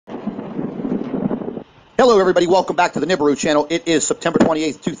Hello, everybody. Welcome back to the Nibiru channel. It is September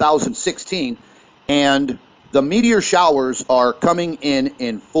 28th, 2016, and the meteor showers are coming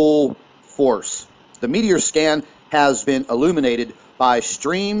in full force. The meteor scan has been illuminated by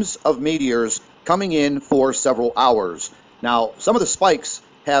streams of meteors coming in for several hours. Now, some of the spikes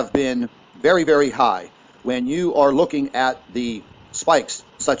have been very, very high. When you are looking at the spikes,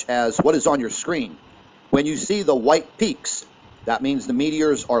 such as what is on your screen, when you see the white peaks, that means the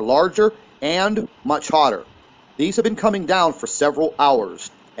meteors are larger and much hotter. These have been coming down for several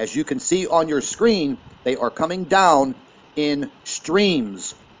hours. As you can see on your screen, they are coming down in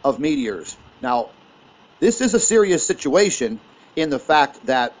streams of meteors. Now, this is a serious situation in the fact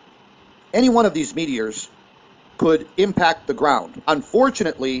that any one of these meteors could impact the ground.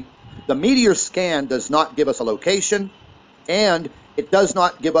 Unfortunately, the meteor scan does not give us a location, and it does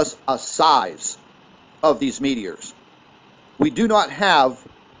not give us a size of these meteors. We do not have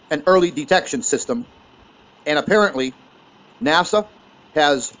an early detection system, and apparently NASA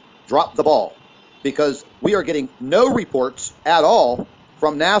has dropped the ball because we are getting no reports at all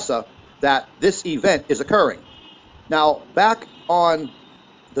from NASA that this event is occurring. Now, back on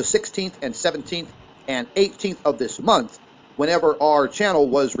the 16th and 17th and 18th of this month, whenever our channel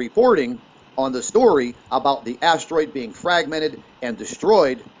was reporting on the story about the asteroid being fragmented and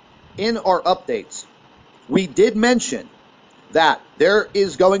destroyed, in our updates, we did mention that there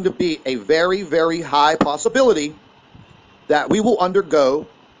is going to be a very, very high possibility that we will undergo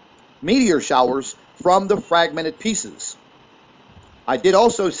meteor showers from the fragmented pieces. I did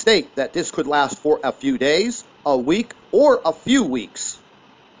also state that this could last for a few days, a week, or a few weeks.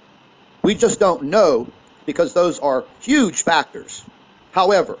 We just don't know because those are huge factors.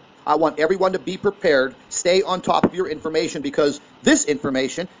 However, I want everyone to be prepared, stay on top of your information, because this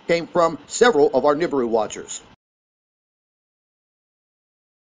information came from several of our Nibiru watchers.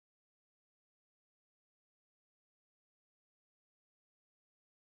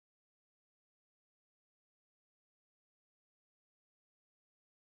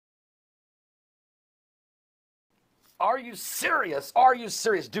 Are you serious? Are you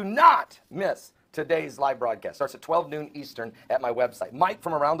serious? Do not miss today's live broadcast. Starts at 12 noon Eastern at my website. Mike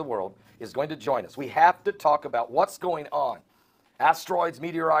from around the world is going to join us. We have to talk about what's going on. Asteroids,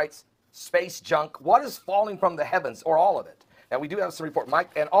 meteorites, space junk. What is falling from the heavens, or all of it? Now, we do have some report.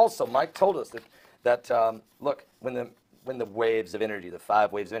 Mike, and also Mike told us that look, when the waves of energy, the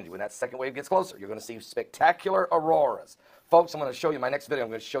 5 waves of energy, when that second wave gets closer, you're going to see spectacular auroras. Folks, I'm going to show you my next video.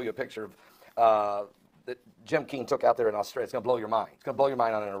 I'm going to show you a picture of that Jim Keane took out there in Australia. It's going to blow your mind. It's going to blow your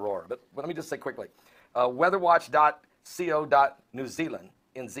mind on an aurora. But let me just say quickly, weatherwatch.co.New Zealand,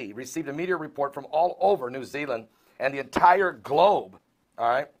 NZ, received a meteor report from all over New Zealand and the entire globe. All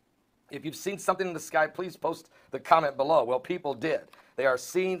right? If you've seen something in the sky, please post the comment below. Well, people did. They are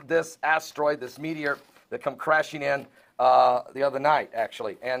seeing this asteroid, this meteor that come crashing in the other night,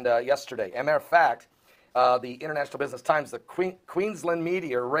 actually, and yesterday. As a matter of fact, the International Business Times, the Queensland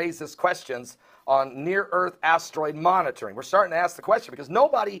meteor raises questions on near-Earth asteroid monitoring. We're starting to ask the question because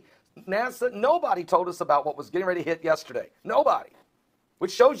nobody told us about what was getting ready to hit yesterday. Nobody.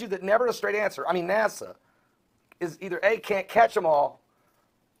 Which shows you that never a straight answer. I mean, NASA is either A, can't catch them all,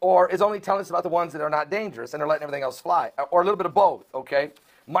 or is only telling us about the ones that are not dangerous and they're letting everything else fly, or a little bit of both, okay?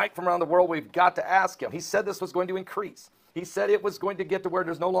 Mike from around the world, we've got to ask him. He said this was going to increase. He said it was going to get to where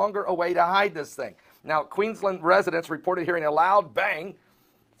there's no longer a way to hide this thing. Now, Queensland residents reported hearing a loud bang,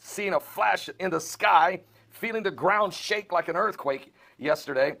 seeing a flash in the sky, feeling the ground shake like an earthquake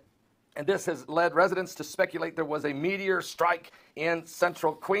yesterday. And this has led residents to speculate there was a meteor strike in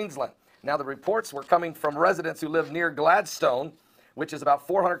central Queensland. Now, the reports were coming from residents who live near Gladstone, which is about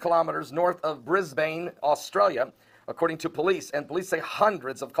 400 kilometers north of Brisbane, Australia, according to police. And police say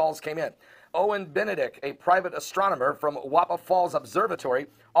hundreds of calls came in. Owen Benedict, a private astronomer from Wappa Falls Observatory,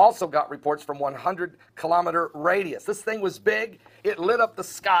 also got reports from 100-kilometer radius. This thing was big. It lit up the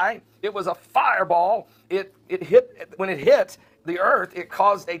sky. It was a fireball. It hit, when it hit the Earth, it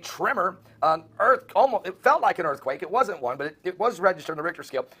caused a tremor. Earth almost, it felt like an earthquake. It wasn't one, but it was registered on the Richter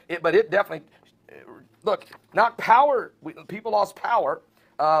scale. But it definitely, look, not power. People lost power.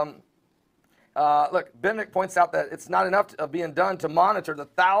 Look, Benedict points out that it's not enough being done to monitor the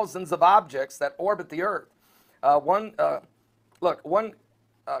thousands of objects that orbit the Earth. One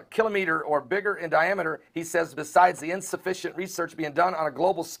kilometer or bigger in diameter, he says, besides the insufficient research being done on a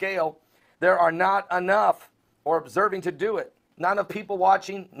global scale, there are not enough or observing to do it. Not enough people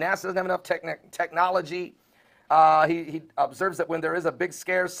watching. NASA doesn't have enough technology. He observes that when there is a big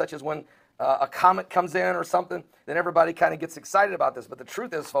scare, such as when a comet comes in or something, then everybody kind of gets excited about this. But the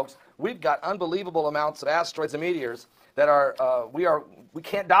truth is, folks, we've got unbelievable amounts of asteroids and meteors that are, we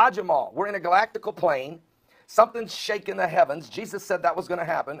can't dodge them all. We're in a galactical plane. Something's shaking the heavens. Jesus said that was going to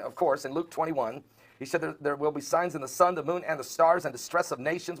happen, of course, in Luke 21. He said there will be signs in the sun, the moon, and the stars, and distress of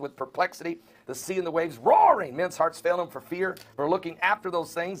nations with perplexity, the sea and the waves roaring. Men's hearts fail them for fear. We're looking after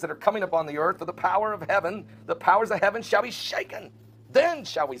those things that are coming upon the earth, for the power of heaven, the powers of heaven shall be shaken. Then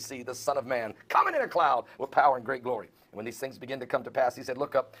shall we see the Son of Man coming in a cloud with power and great glory. And when these things begin to come to pass, he said,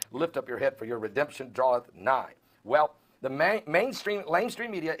 look up, lift up your head, for your redemption draweth nigh. Well, the mainstream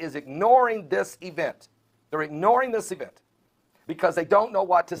media is ignoring this event. They're ignoring this event because they don't know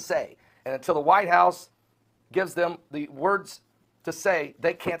what to say. And until the White House gives them the words to say,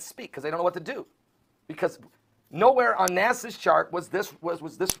 they can't speak because they don't know what to do. Because nowhere on NASA's chart was this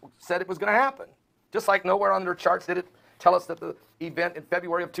said it was going to happen. Just like nowhere on their charts did it tell us that the event in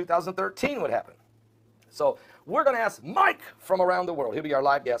February of 2013 would happen. So we're going to ask Mike from around the world. He'll be our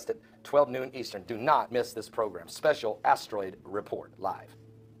live guest at 12 noon Eastern. Do not miss this program. Special Asteroid Report live.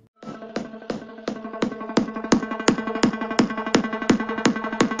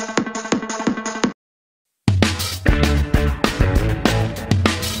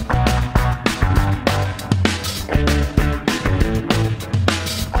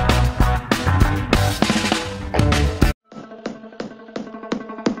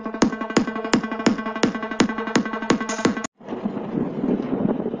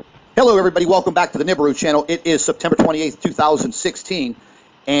 Hello, everybody. Welcome back to the Nibiru channel. It is September 28th, 2016,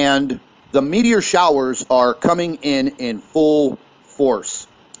 and the meteor showers are coming in full force.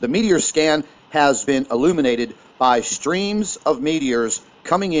 The meteor scan has been illuminated by streams of meteors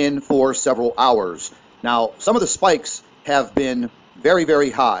coming in for several hours. Now, some of the spikes have been very, very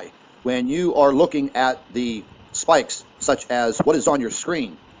high. When you are looking at the spikes, such as what is on your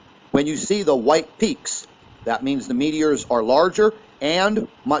screen, when you see the white peaks, that means the meteors are larger and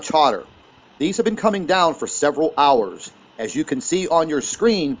much hotter. These have been coming down for several hours. As you can see on your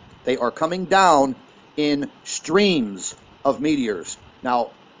screen, they are coming down in streams of meteors. Now,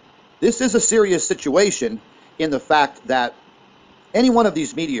 this is a serious situation in the fact that any one of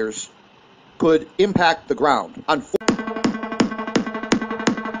these meteors could impact the ground.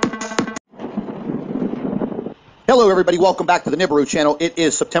 Hello, everybody. Welcome back to the Nibiru channel. It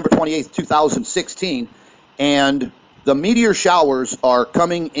is September 28th, 2016, and the meteor showers are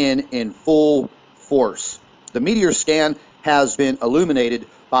coming in full force. The meteor scan has been illuminated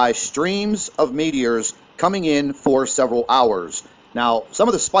by streams of meteors coming in for several hours. Now, some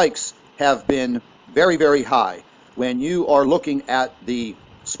of the spikes have been very, very high. When you are looking at the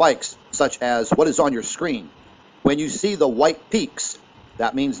spikes, such as what is on your screen, when you see the white peaks,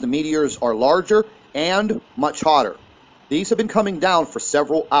 that means the meteors are larger and much hotter. These have been coming down for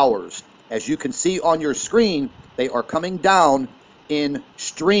several hours. As you can see on your screen, they are coming down in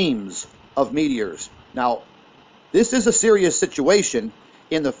streams of meteors. Now, this is a serious situation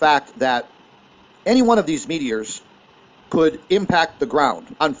in the fact that any one of these meteors could impact the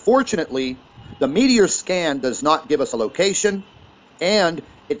ground. Unfortunately, the meteor scan does not give us a location, and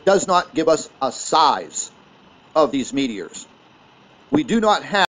it does not give us a size of these meteors. We do not have